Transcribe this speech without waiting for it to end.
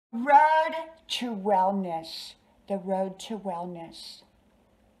Road to wellness. The road to wellness.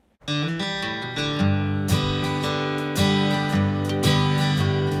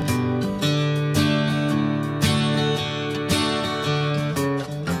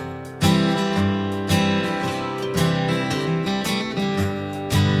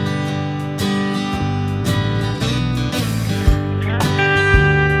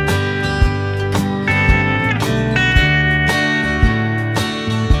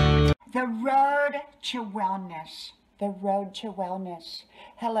 The road to wellness. The road to wellness.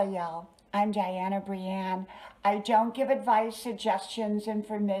 Hello, y'all. I'm Dianna Brianne. I don't give advice, suggestions,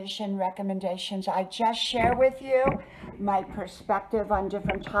 information, recommendations. I just share with you my perspective on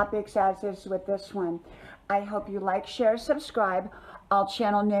different topics, as is with this one. I hope you like, share, subscribe. All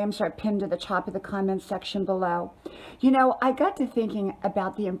channel names are pinned to the top of the comment section below. You know, I got to thinking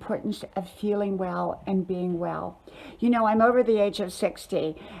about the importance of feeling well and being well. You know, I'm over the age of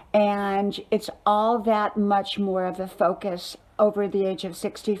 60, and it's all that much more of a focus over the age of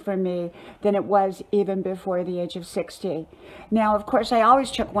 60 for me than it was even before the age of 60. Now, of course, I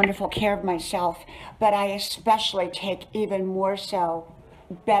always took wonderful care of myself, but I especially take even more so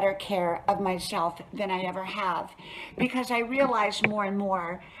better care of myself than I ever have, because I realize more and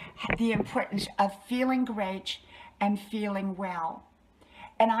more the importance of feeling great and feeling well.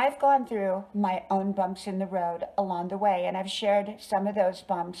 And I've gone through my own bumps in the road along the way, and I've shared some of those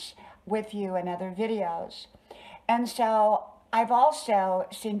bumps with you in other videos. And so I've also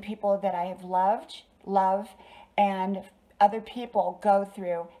seen people that I have love, and other people go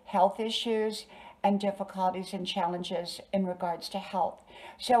through health issues and difficulties and challenges in regards to health.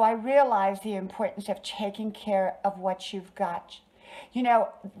 So I realize the importance of taking care of what you've got. You know,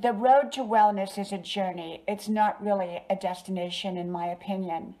 the road to wellness is a journey. It's not really a destination, in my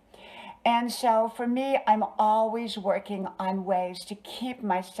opinion. And so for me, I'm always working on ways to keep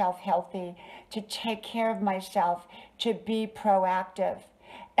myself healthy, to take care of myself, to be proactive.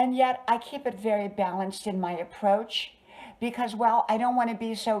 And yet I keep it very balanced in my approach, because, well, I don't want to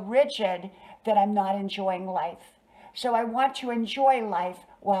be so rigid that I'm not enjoying life. So I want to enjoy life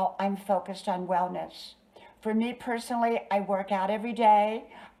while I'm focused on wellness. For me personally, I work out every day.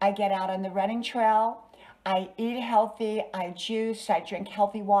 I get out on the running trail. I eat healthy. I juice. I drink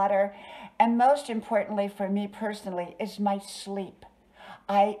healthy water. And most importantly for me personally is my sleep.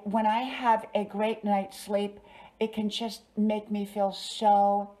 When I have a great night's sleep, it can just make me feel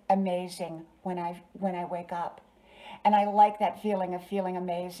so amazing when I wake up. And I like that feeling of feeling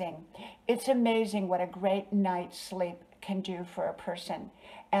amazing. It's amazing what a great night's sleep can do for a person.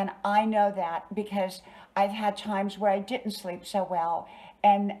 And I know that because I've had times where I didn't sleep so well.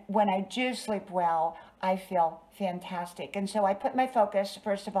 And when I do sleep well, I feel fantastic. And so I put my focus,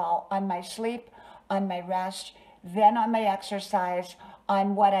 first of all, on my sleep, on my rest, then on my exercise,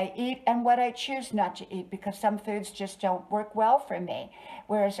 on what I eat and what I choose not to eat, because some foods just don't work well for me,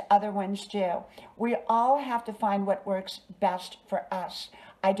 whereas other ones do. We all have to find what works best for us.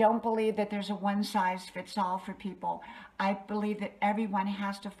 I don't believe that there's a one-size-fits-all for people. I believe that everyone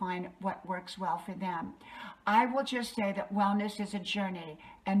has to find what works well for them. I will just say that wellness is a journey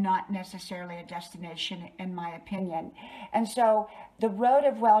and not necessarily a destination, in my opinion. And so the road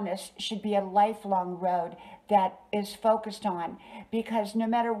of wellness should be a lifelong road that is focused on, because no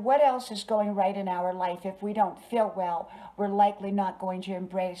matter what else is going right in our life, if we don't feel well, we're likely not going to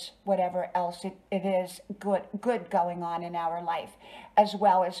embrace whatever else it is good going on in our life, as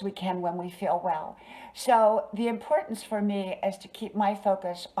well as we can when we feel well. So the importance for me is to keep my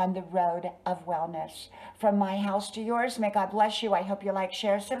focus on the road of wellness. From my house to yours, may God bless you. I hope you like,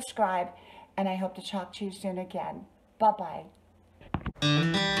 share, subscribe, and I hope to talk to you soon again. Bye-bye.